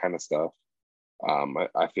and that kind of stuff.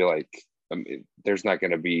 I feel like there's not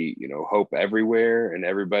going to be hope everywhere and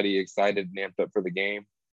everybody excited and amped up for the game,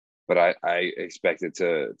 but I expect it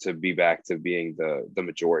to be back to being the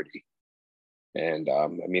majority. And I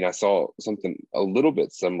mean, I saw something a little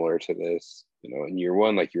bit similar to this in year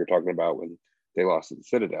one, like you were talking about when they lost to the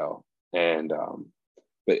Citadel. And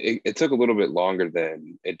but it took a little bit longer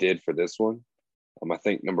than it did for this one. I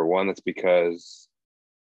think number one, that's because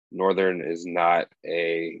Northern is not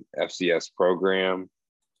a FCS program,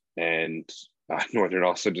 and Northern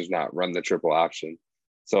also does not run the triple option.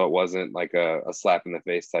 So it wasn't like a slap in the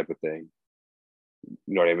face type of thing.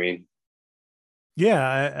 You know what I mean?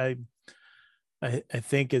 Yeah, I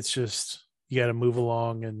think it's just you got to move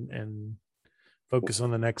along and focus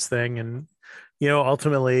on the next thing. And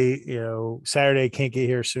ultimately, Saturday can't get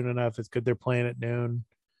here soon enough. It's good they're playing at noon.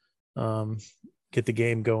 Get the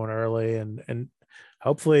game going early, and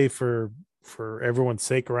hopefully for everyone's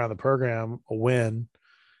sake around the program, a win,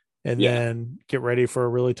 and Yeah. then get ready for a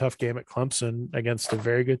really tough game at Clemson against a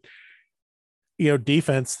very good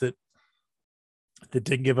defense that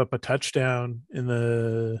didn't give up a touchdown in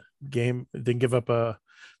the game. Didn't give up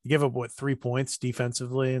what, 3 points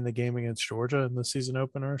defensively in the game against Georgia in the season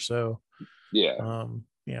opener. So Yeah.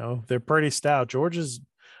 they're pretty stout.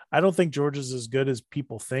 I don't think Georgia's as good as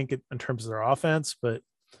people think in terms of their offense, but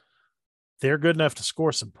they're good enough to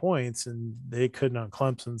score some points, and they couldn't on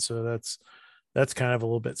Clemson. So that's kind of a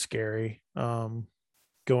little bit scary going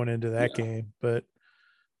into that Yeah. game. But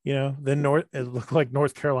then it looked like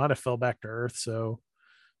North Carolina fell back to earth. So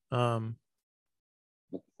I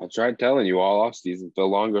tried telling you all off season, Phil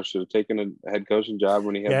Longo should have taken a head coaching job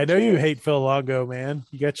when he had yeah, the I know you chance. hate Phil Longo, man.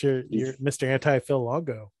 You got your Mr. Anti Phil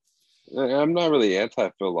Longo. I'm not really anti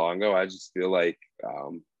Phil Longo. I just feel like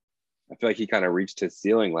he kind of reached his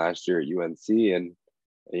ceiling last year at UNC, and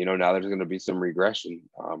now there's going to be some regression.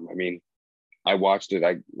 I mean, I watched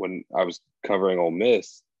it. When I was covering Ole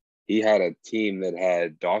Miss, he had a team that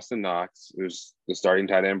had Dawson Knox, who's the starting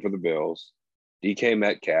tight end for the Bills, DK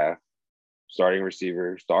Metcalf, star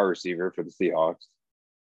receiver for the Seahawks,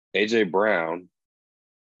 AJ Brown,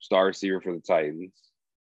 star receiver for the Titans,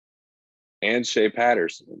 and Shea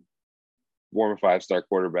Patterson, former 5-star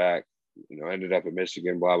quarterback, ended up at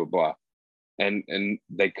Michigan, blah blah blah, and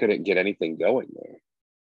they couldn't get anything going there.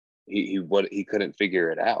 He couldn't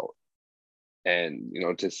figure it out, and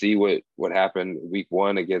to see what happened week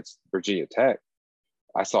one against Virginia Tech,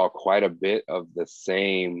 I saw quite a bit of the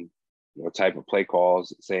same type of play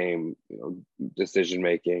calls, same decision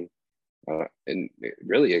making, and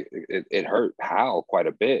it hurt Hal quite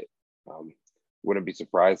a bit. Wouldn't be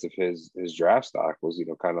surprised if his draft stock was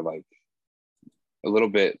kind of like a little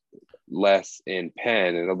bit less in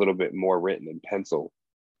pen and a little bit more written in pencil,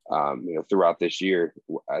 throughout this year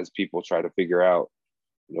as people try to figure out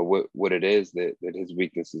what it is that his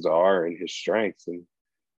weaknesses are and his strengths, and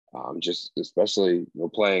just especially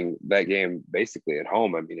playing that game basically at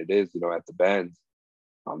home. I mean, it is at the Benz.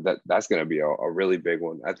 That's going to be a really big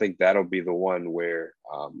one. I think that'll be the one where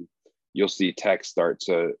you'll see Tech start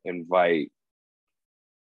to invite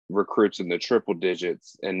recruits in the triple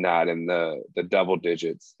digits and not in the double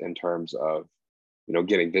digits in terms of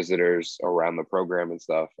getting visitors around the program and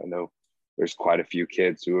stuff. I know there's quite a few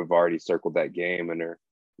kids who have already circled that game and are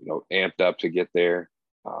amped up to get there,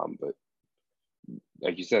 but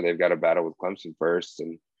like you said, they've got to battle with Clemson first.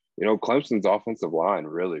 And, Clemson's offensive line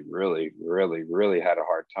really, really, really, really had a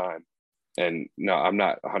hard time. And no, I'm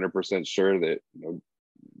not 100% sure that,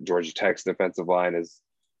 Georgia Tech's defensive line is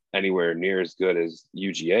anywhere near as good as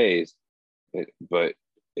UGA's. But,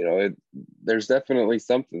 there's definitely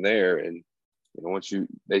something there. And, once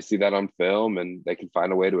they see that on film and they can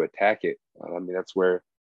find a way to attack it, I mean, that's where,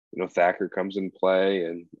 Thacker comes in play,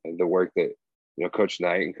 and the work that, Coach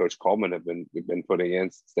Knight and Coach Coleman have been putting in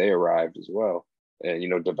since they arrived as well,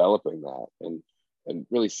 and developing that and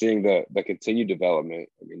really seeing the continued development.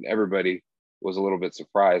 I mean, everybody was a little bit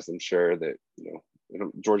surprised, I'm sure, that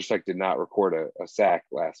Georgia Tech did not record a sack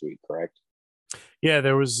last week, correct? Yeah,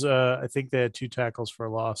 there was I think they had 2 tackles for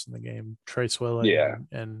a loss in the game, Trey Swilling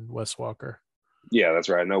and Wes Walker. Yeah, that's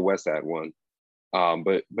right. I know Wes had one,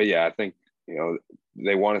 but yeah, I think you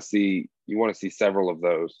want to see several of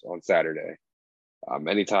those on Saturday.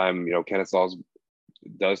 Anytime Kennesaw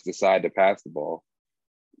does decide to pass the ball,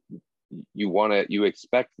 you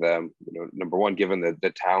expect them, number one, given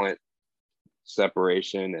the talent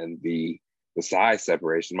separation and the size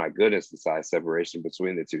separation. My goodness, the size separation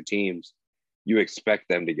between the two teams. You expect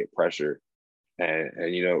them to get pressure, and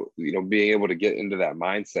being able to get into that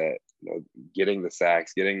mindset. Getting the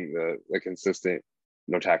sacks, getting the consistent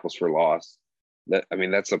tackles for loss.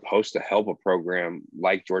 That's supposed to help a program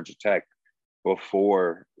like Georgia Tech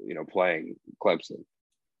before playing Clemson.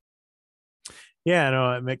 Yeah,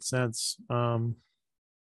 no, it makes sense. That'll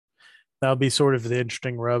be sort of the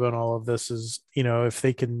interesting rub on all of this is, if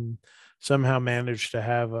they can somehow manage to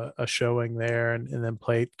have a showing there and then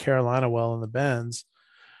play Carolina well in the Benz,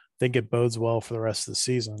 I think it bodes well for the rest of the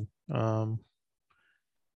season.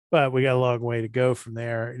 But we got a long way to go from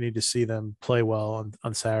there. You need to see them play well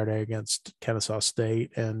on Saturday against Kennesaw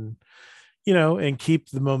State and, and keep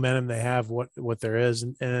the momentum they have, what there is.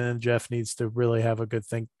 And Jeff needs to really have a good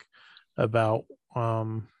think about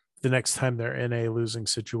the next time they're in a losing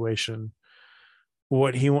situation,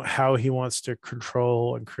 how he wants to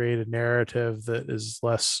control and create a narrative that is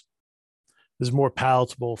more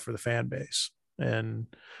palatable for the fan base. And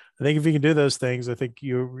I think if you can do those things, I think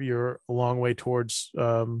you're a long way towards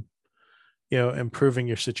improving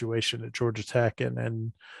your situation at Georgia Tech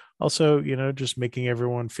and also just making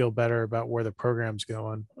everyone feel better about where the program's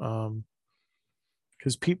going.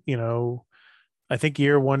 Because people, I think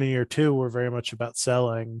year one and year two were very much about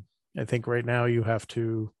selling. I think right now you have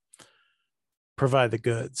to provide the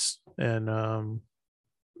goods, and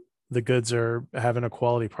the goods are having a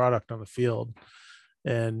quality product on the field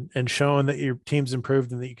and showing that your team's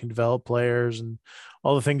improved and that you can develop players and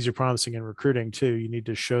all the things you're promising in recruiting too. You need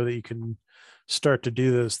to show that you can start to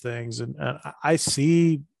do those things. And I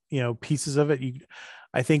see, pieces of it.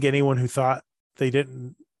 I think anyone who thought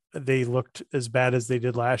they looked as bad as they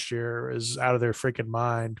did last year is out of their freaking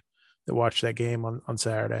mind that watched that game on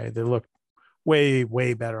Saturday. They looked way,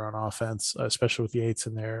 way better on offense, especially with Yates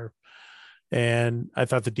in there. And I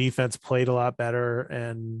thought the defense played a lot better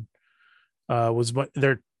and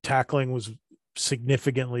their tackling was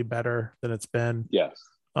significantly better than it's been. Yes.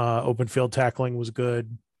 Open field tackling was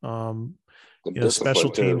good. Special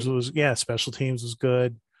teams was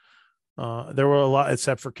good. There were a lot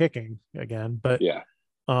except for kicking again, but yeah.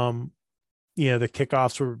 The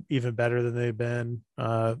kickoffs were even better than they've been.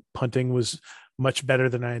 Punting was much better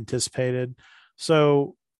than I anticipated.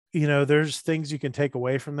 So, there's things you can take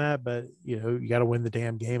away from that, but you got to win the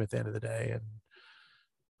damn game at the end of the day. And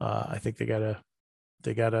I think they gotta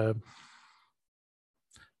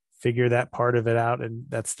figure that part of it out, and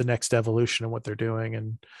that's the next evolution of what they're doing,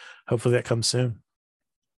 and hopefully that comes soon.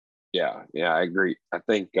 Yeah, I agree. I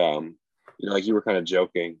think like you were kind of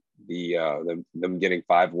joking, them getting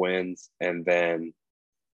 5 wins and then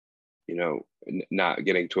not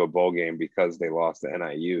getting to a bowl game because they lost to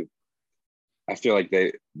NIU. I feel like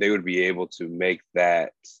they would be able to make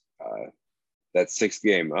that 6th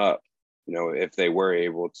game up, if they were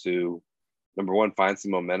able to, number one, find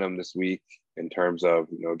some momentum this week in terms of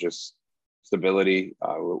just stability,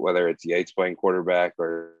 whether it's Yates playing quarterback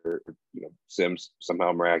or Sims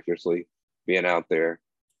somehow miraculously being out there,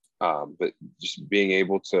 but just being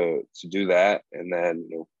able to do that and then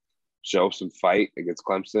show some fight against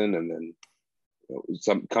Clemson and then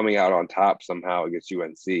some coming out on top somehow against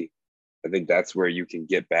UNC. I think that's where you can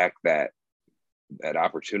get back that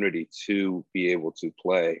opportunity to be able to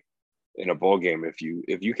play in a bowl game. If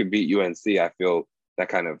you can beat UNC, I feel that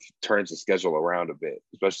kind of turns the schedule around a bit,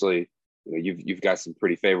 especially you've got some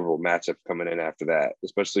pretty favorable matchups coming in after that,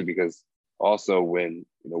 especially because also when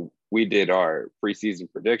we did our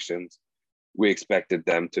preseason predictions, we expected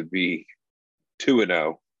them to be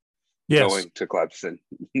 2-0 going to Clemson,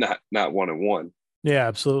 not 1-1. Yeah,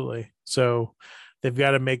 absolutely. So they've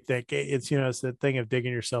got to make that game. It's the thing of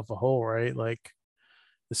digging yourself a hole, right? Like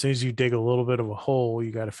as soon as you dig a little bit of a hole,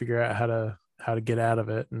 you got to figure out how to get out of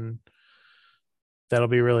it, and that'll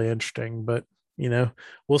be really interesting. But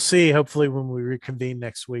we'll see. Hopefully, when we reconvene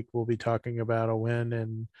next week, we'll be talking about a win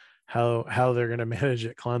and how they're going to manage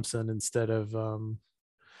at Clemson instead of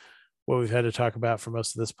what we've had to talk about for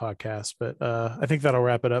most of this podcast. But I think that'll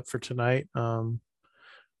wrap it up for tonight.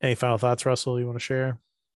 Any final thoughts, Russell, you want to share?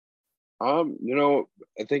 I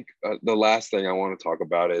think the last thing I want to talk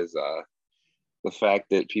about is the fact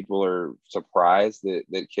that people are surprised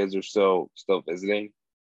that kids are still visiting.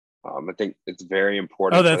 I think it's very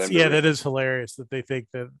important. That is hilarious that they think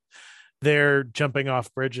that they're jumping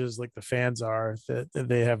off bridges like the fans are, that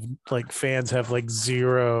they have fans have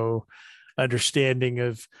zero understanding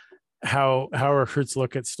of how recruits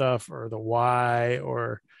look at stuff or the why,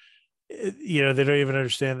 or they don't even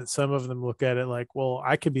understand that some of them look at it like, well,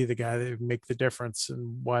 I could be the guy that would make the difference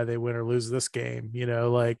in why they win or lose this game.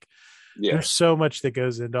 There's so much that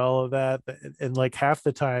goes into all of that. And half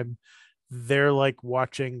the time they're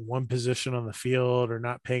watching one position on the field or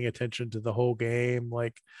not paying attention to the whole game.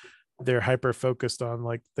 They're hyper focused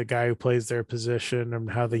on the guy who plays their position and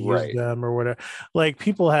how they use them or whatever.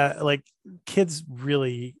 People have kids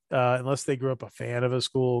really, unless they grew up a fan of a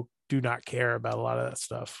school, do not care about a lot of that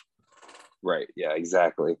stuff. Right. Yeah,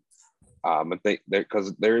 exactly. I think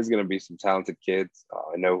because there is going to be some talented kids.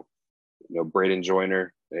 I know, Braden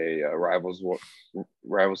Joyner, a Rivals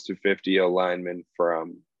 250 lineman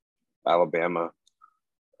from Alabama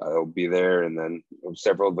will be there, and then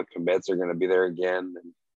several of the commits are going to be there again.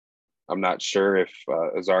 And I'm not sure if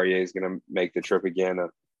Azaria is going to make the trip again.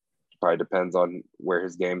 Probably depends on where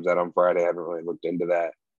his game's at on Friday. I haven't really looked into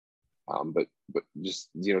that. But just,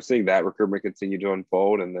 seeing that recruitment continue to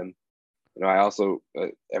unfold. And then, I also,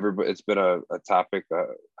 it's been a topic, a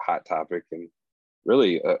hot topic, and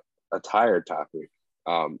really a tired topic.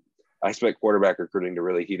 I expect quarterback recruiting to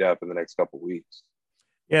really heat up in the next couple of weeks.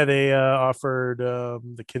 Yeah, they offered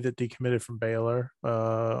the kid that decommitted from Baylor.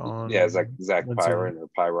 Zach Pyron or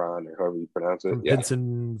Pyron or however you pronounce it. From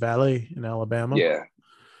Pinson Valley in Alabama. Yeah,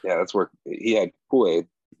 that's where he had Kool-Aid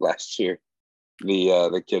last year.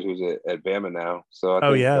 The kid who's at Bama now. So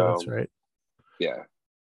I think, that's right. Yeah,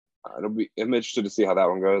 I'm interested to see how that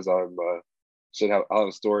one goes. I'll have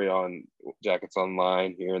a story on Jackets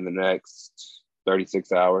Online here in the next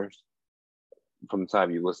 36 hours from the time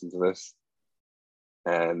you listen to this,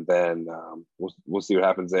 and then we'll see what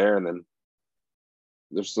happens there. And then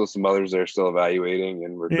there's still some others that are still evaluating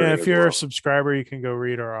and recruiting. Yeah, if you're a subscriber, you can go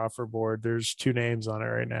read our offer board. There's 2 names on it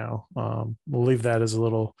right now. We'll leave that as a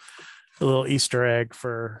little Easter egg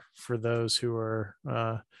for those who are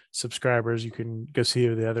subscribers. You can go see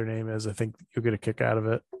who the other name is. I think you'll get a kick out of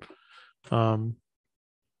it. I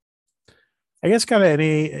guess kind of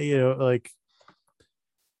any,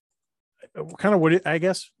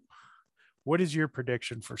 what is your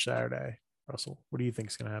prediction for Saturday, Russell? What do you think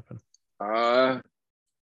is going to happen?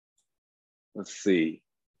 Let's see.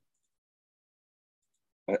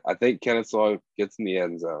 I think Kennesaw gets in the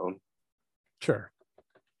end zone. Sure.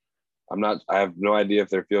 I have no idea if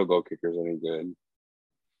their field goal kicker is any good,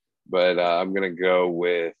 but I'm going to go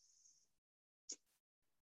with,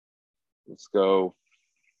 let's go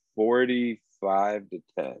 45-10.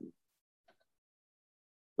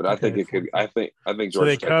 But I think it could. I think Georgia so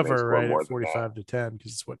they Tech cover right more at 45-10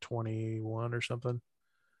 because it's 21 or something.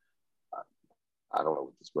 I don't know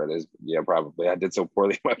what the spread is, but yeah, probably. I did so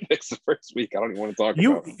poorly in my picks the first week. I don't even want to talk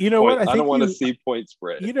about it. You know what? I don't want to see point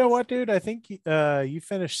spread. You know what, dude? I think you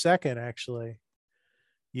finished second, actually.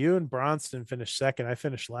 You and Bronston finished second. I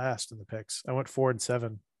finished last in the picks. I went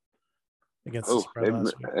 4-7 against the spread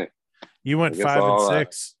last week. You went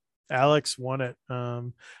 5-6. Alex won it.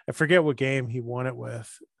 I forget what game he won it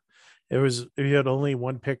with. He had only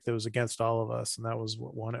one pick that was against all of us, and that was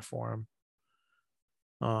what won it for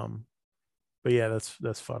him. But yeah,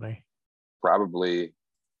 that's funny. Probably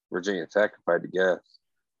Virginia Tech, if I had to guess.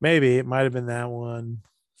 Maybe it might have been that one.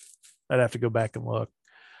 I'd have to go back and look.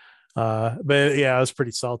 But yeah, I was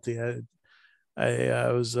pretty salty.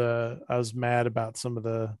 I was mad about some of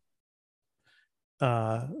the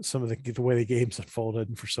way the games unfolded,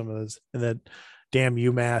 and for some of those, and then damn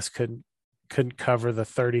UMass couldn't cover the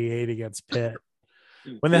 38 against Pitt.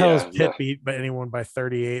 When the hell has Pitt beat anyone by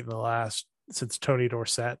 38 in the last since Tony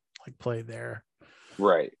Dorsett played there?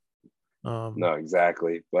 Right. No,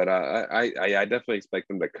 exactly. But I definitely expect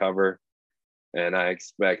them to cover, and I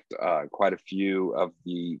expect quite a few of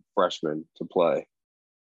the freshmen to play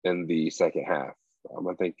in the second half.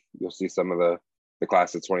 I think you'll see some of the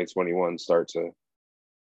class of 2021 start to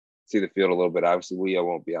see the field a little bit. Obviously, Leah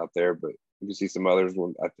won't be out there, but you can see some others.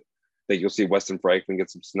 I think you'll see Weston Franklin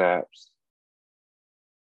get some snaps.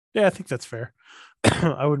 Yeah, I think that's fair.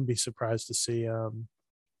 I wouldn't be surprised to see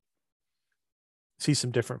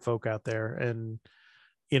some different folk out there. And,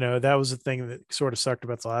 that was the thing that sort of sucked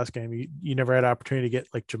about the last game. You never had opportunity to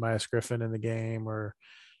get Jemias Griffin in the game, or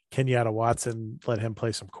Kenyatta Watson, let him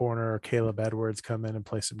play some corner, or Caleb Edwards come in and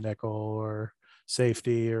play some nickel or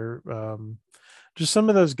safety, or just some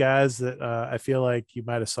of those guys that I feel like you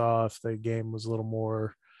might have saw if the game was a little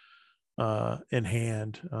more in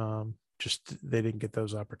hand. Just they didn't get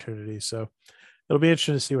those opportunities. So it'll be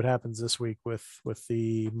interesting to see what happens this week with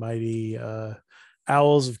the mighty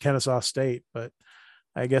Owls of Kennesaw State. But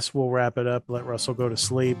I guess we'll wrap it up, let Russell go to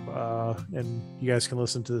sleep, and you guys can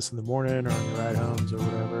listen to this in the morning or on your ride homes or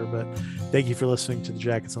whatever. But thank you for listening to the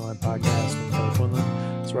Jackets Online podcast with Kelly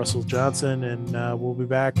Quinlan. It's Russell Johnson, and we'll be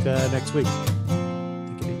back next week.